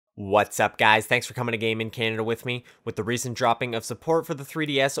What's up guys, thanks for coming to Game in Canada with me. With the recent dropping of support for the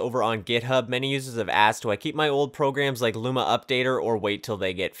 3DS over on GitHub, many users have asked, do I keep my old programs like Luma Updater or wait till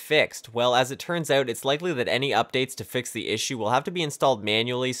they get fixed? Well, as it turns out, it's likely that any updates to fix the issue will have to be installed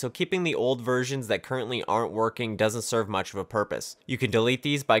manually, so keeping the old versions that currently aren't working doesn't serve much of a purpose. You can delete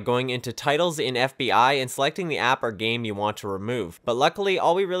these by going into Titles in FBI and selecting the app or game you want to remove. But luckily,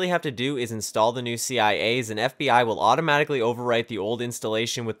 all we really have to do is install the new CIAs and FBI will automatically overwrite the old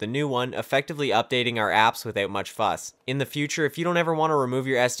installation with the new one, effectively updating our apps without much fuss. In the future, if you don't ever want to remove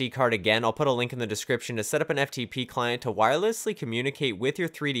your SD card again, I'll put a link in the description to set up an FTP client to wirelessly communicate with your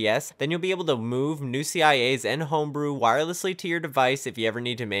 3DS, then you'll be able to move new CIAs and Homebrew wirelessly to your device if you ever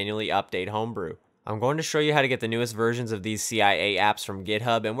need to manually update Homebrew. I'm going to show you how to get the newest versions of these CIA apps from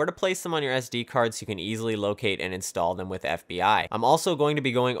GitHub and where to place them on your SD card so you can easily locate and install them with FBI. I'm also going to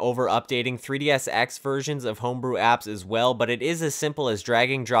be going over updating 3dsx versions of Homebrew apps as well, but it is as simple as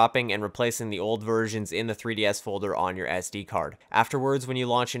dragging, dropping, and replacing the old versions in the 3DS folder on your SD card. Afterwards, when you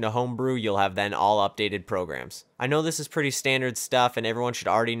launch into Homebrew, you'll have then all updated programs. I know this is pretty standard stuff and everyone should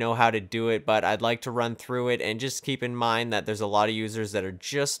already know how to do it, but I'd like to run through it and just keep in mind that there's a lot of users that are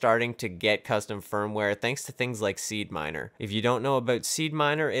just starting to get custom firmware thanks to things like SeedMiner. If you don't know about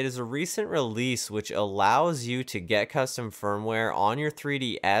SeedMiner, it is a recent release which allows you to get custom firmware on your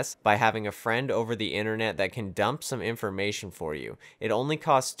 3DS by having a friend over the internet that can dump some information for you. It only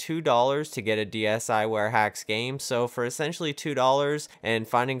costs $2 to get a DSiWare Hacks game, so for essentially $2 and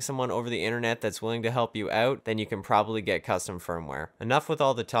finding someone over the internet that's willing to help you out, then you can probably get custom firmware. Enough with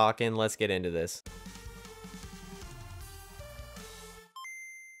all the talking, let's get into this.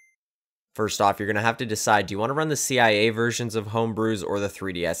 First off, you're going to have to decide, do you want to run the CIA versions of Homebrews or the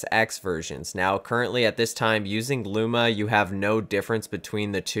 3DSX versions? Now, currently at this time, using Luma, you have no difference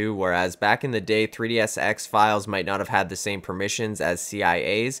between the two, whereas back in the day, 3DSX files might not have had the same permissions as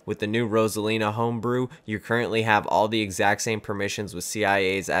CIAs. With the new Rosalina Homebrew, you currently have all the exact same permissions with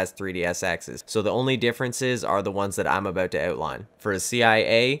CIAs as 3DSXs. So the only differences are the ones that I'm about to outline. For a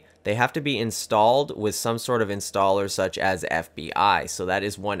CIA, they have to be installed with some sort of installer such as FBI, so that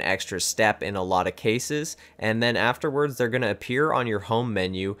is one extra step in a lot of cases, and then afterwards they're going to appear on your home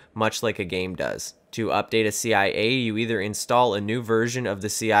menu much like a game does. To update a CIA, you either install a new version of the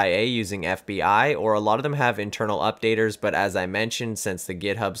CIA using FBI, or a lot of them have internal updaters, but as I mentioned, since the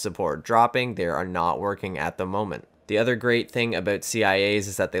GitHub support dropping, they are not working at the moment. The other great thing about CIAs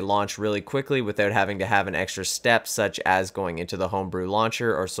is that they launch really quickly without having to have an extra step such as going into the Homebrew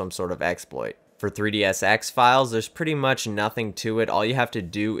launcher or some sort of exploit. For 3DSX files, there's pretty much nothing to it. All you have to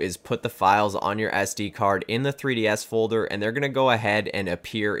do is put the files on your SD card in the 3DS folder and they're going to go ahead and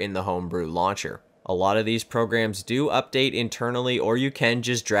appear in the Homebrew launcher. A lot of these programs do update internally, or you can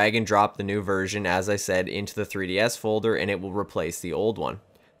just drag and drop the new version, as I said, into the 3DS folder and it will replace the old one.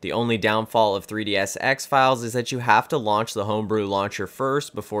 The only downfall of 3DSX files is that you have to launch the Homebrew launcher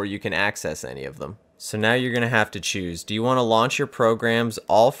first before you can access any of them. So now you're going to have to choose. Do you want to launch your programs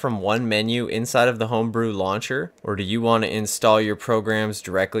all from one menu inside of the Homebrew launcher? Or do you want to install your programs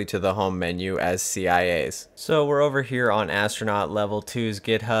directly to the home menu as CIAs? So we're over here on Astronaut Level 2's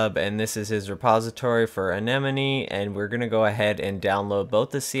GitHub, and this is his repository for Anemone, and we're going to go ahead and download both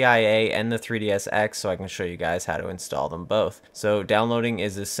the CIA and the 3DSX so I can show you guys how to install them both. So downloading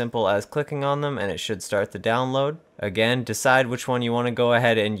is as simple as clicking on them and it should start the download. Again, decide which one you want to go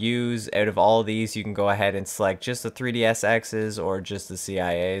ahead and use. Out of all of these, you can go ahead and select just the 3DSXs or just the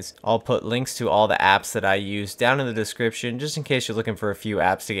CIAs. I'll put links to all the apps that I use down in the description just in case you're looking for a few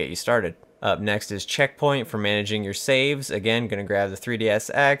apps to get you started. Up next is Checkpoint for managing your saves. Again, going to grab the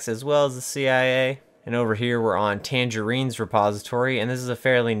 3DSX as well as the CIA. And over here we're on Tangerine's repository, and this is a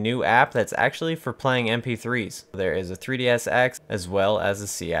fairly new app that's actually for playing MP3s. There is a 3DSX as well as a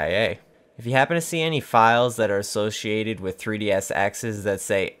CIA. If you happen to see any files that are associated with 3DSXs that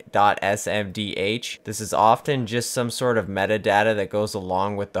say .smdh, this is often just some sort of metadata that goes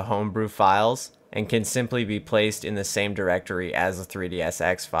along with the Homebrew files and can simply be placed in the same directory as a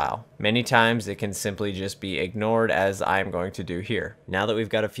 3DSX file. Many times it can simply just be ignored, as I'm going to do here. Now that we've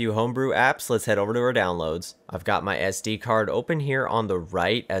got a few Homebrew apps, let's head over to our downloads. I've got my SD card open here on the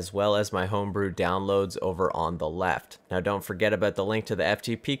right, as well as my Homebrew downloads over on the left. Now don't forget about the link to the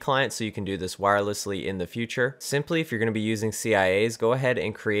FTP client so you can do this wirelessly in the future. Simply, if you're going to be using CIAs, go ahead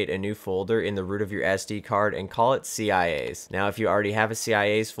and create a new folder in the root of your SD card and call it CIAs. Now if you already have a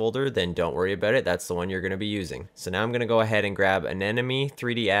CIAs folder, then don't worry about it. it, that's the one you're going to be using. So now I'm going to go ahead and grab Anemone,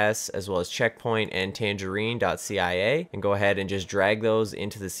 3ds, as well as Checkpoint and Tangerine.cia, and go ahead and just drag those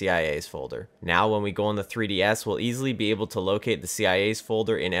into the CIAs folder. Now when we go on the 3ds, we'll easily be able to locate the CIAs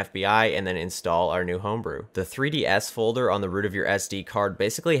folder in FBI and then install our new homebrew. The 3ds folder on the root of your SD card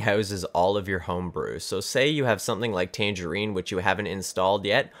basically houses all of your homebrews. So say you have something like Tangerine which you haven't installed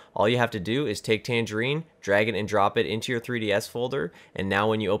yet, all you have to do is take Tangerine, drag it and drop it into your 3ds folder, and now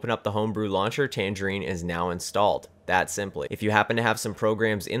when you open up the homebrew launcher, Tangerine is now installed. That simply. If you happen to have some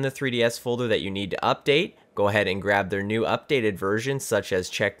programs in the 3ds folder that you need to update, go ahead and grab their new updated versions such as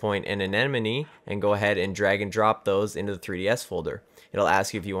Checkpoint and Anemone, and go ahead and drag and drop those into the 3ds folder. It'll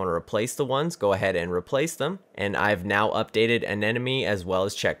ask you if you want to replace the ones, go ahead and replace them. And I've now updated Anemone as well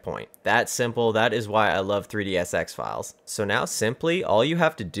as Checkpoint. That's simple, that is why I love 3dsx files. So now simply, all you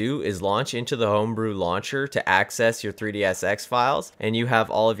have to do is launch into the Homebrew launcher to access your 3dsx files, and you have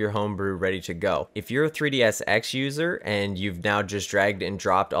all of your Homebrew ready to go. If you're a 3dsx user and you've now just dragged and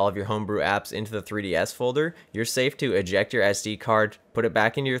dropped all of your Homebrew apps into the 3ds folder, you're safe to eject your SD card, put it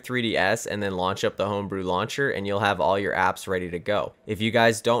back into your 3ds, and then launch up the Homebrew launcher, and you'll have all your apps ready to go. If you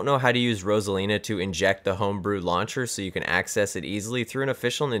guys don't know how to use Rosalina to inject the Homebrew launcher so you can access it easily through an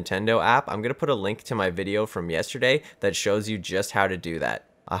official Nintendo app, I'm going to put a link to my video from yesterday that shows you just how to do that.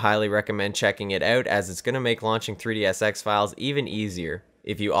 I highly recommend checking it out as it's going to make launching 3dsx files even easier.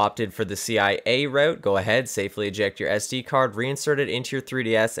 If you opted for the CIA route, go ahead, safely eject your SD card, reinsert it into your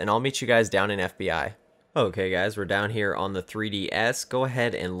 3ds, and I'll meet you guys down in FBI. Okay guys, we're down here on the 3ds. Go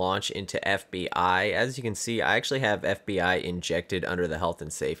ahead and launch into FBI. As you can see, I actually have FBI injected under the health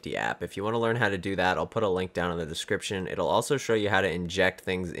and safety app. If you want to learn how to do that, I'll put a link down in the description. It'll also show you how to inject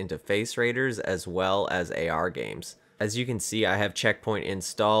things into Face Raiders as well as AR games. As you can see, I have Checkpoint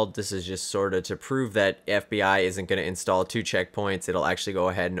installed. This is just sort of to prove that FBI isn't going to install 2 checkpoints. It'll actually go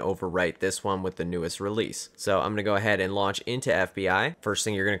ahead and overwrite this one with the newest release. So I'm going to go ahead and launch into FBI. First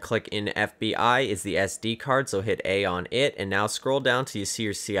thing you're going to click in FBI is the SD card, so hit A on it, and now scroll down till you see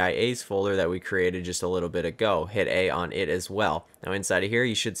your CIAs folder that we created just a little bit ago. Hit A on it as well. Now inside of here,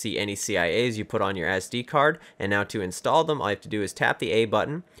 you should see any CIAs you put on your SD card, and now to install them, all you have to do is tap the A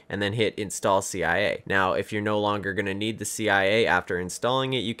button and then hit Install CIA. Now, if you're no longer going to need the CIA after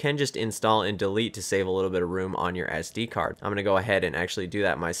installing it, you can just install and delete to save a little bit of room on your SD card. I'm going to go ahead and actually do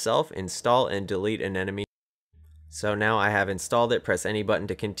that myself. Install and delete Anemone. So now I have installed it. Press any button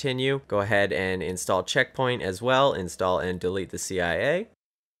to continue. Go ahead and install Checkpoint as well. Install and delete the CIA.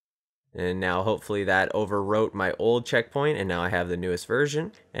 And now hopefully that overwrote my old Checkpoint, and now I have the newest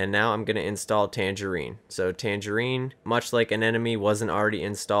version. And now I'm going to install Tangerine. So Tangerine, much like Anemone, wasn't already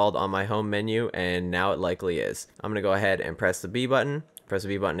installed on my home menu, and now it likely is. I'm going to go ahead and press the B button. Press the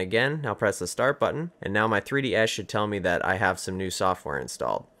B button again. Now press the start button. And now my 3ds should tell me that I have some new software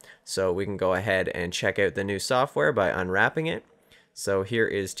installed. So we can go ahead and check out the new software by unwrapping it. So here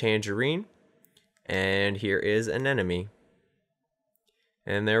is Tangerine, and here is Anemone.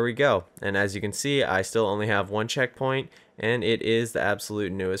 And there we go. And as you can see, I still only have 1 checkpoint, and it is the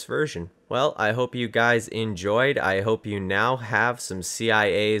absolute newest version. Well, I hope you guys enjoyed. I hope you now have some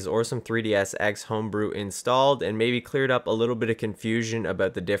CIAs or some 3dsx Homebrew installed and maybe cleared up a little bit of confusion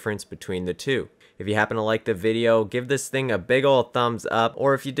about the difference between the two. If you happen to like the video, give this thing a big old thumbs up,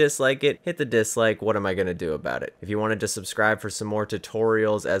 or if you dislike it, hit the dislike. What am I going to do about it? If you wanted to subscribe for some more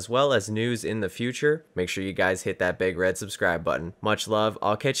tutorials as well as news in the future, make sure you guys hit that big red subscribe button. Much love.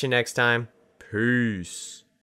 I'll catch you next time. Peace.